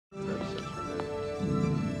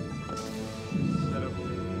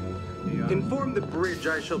Inform the bridge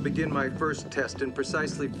I shall begin my first test in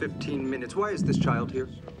precisely 15 minutes. Why is this child here?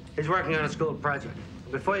 He's working on a school project.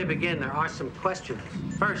 Before you begin, there are some questions.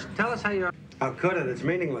 First, tell us how you're... How could it? It's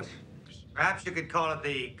meaningless. Perhaps you could call it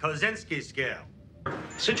the Kozinski scale.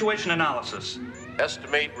 Situation analysis.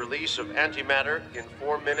 Estimate release of antimatter in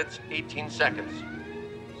 4 minutes, 18 seconds.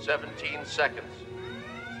 17 seconds.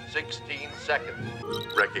 16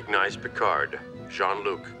 seconds. Recognize Picard.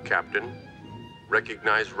 Jean-Luc, Captain.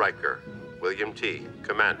 Recognize Riker. William T.,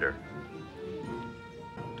 Commander.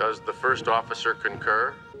 Does the first officer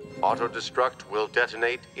concur? Auto-destruct will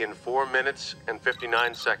detonate in 4 minutes and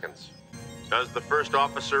 59 seconds. Does the first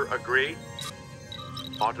officer agree?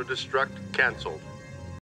 Auto-destruct canceled.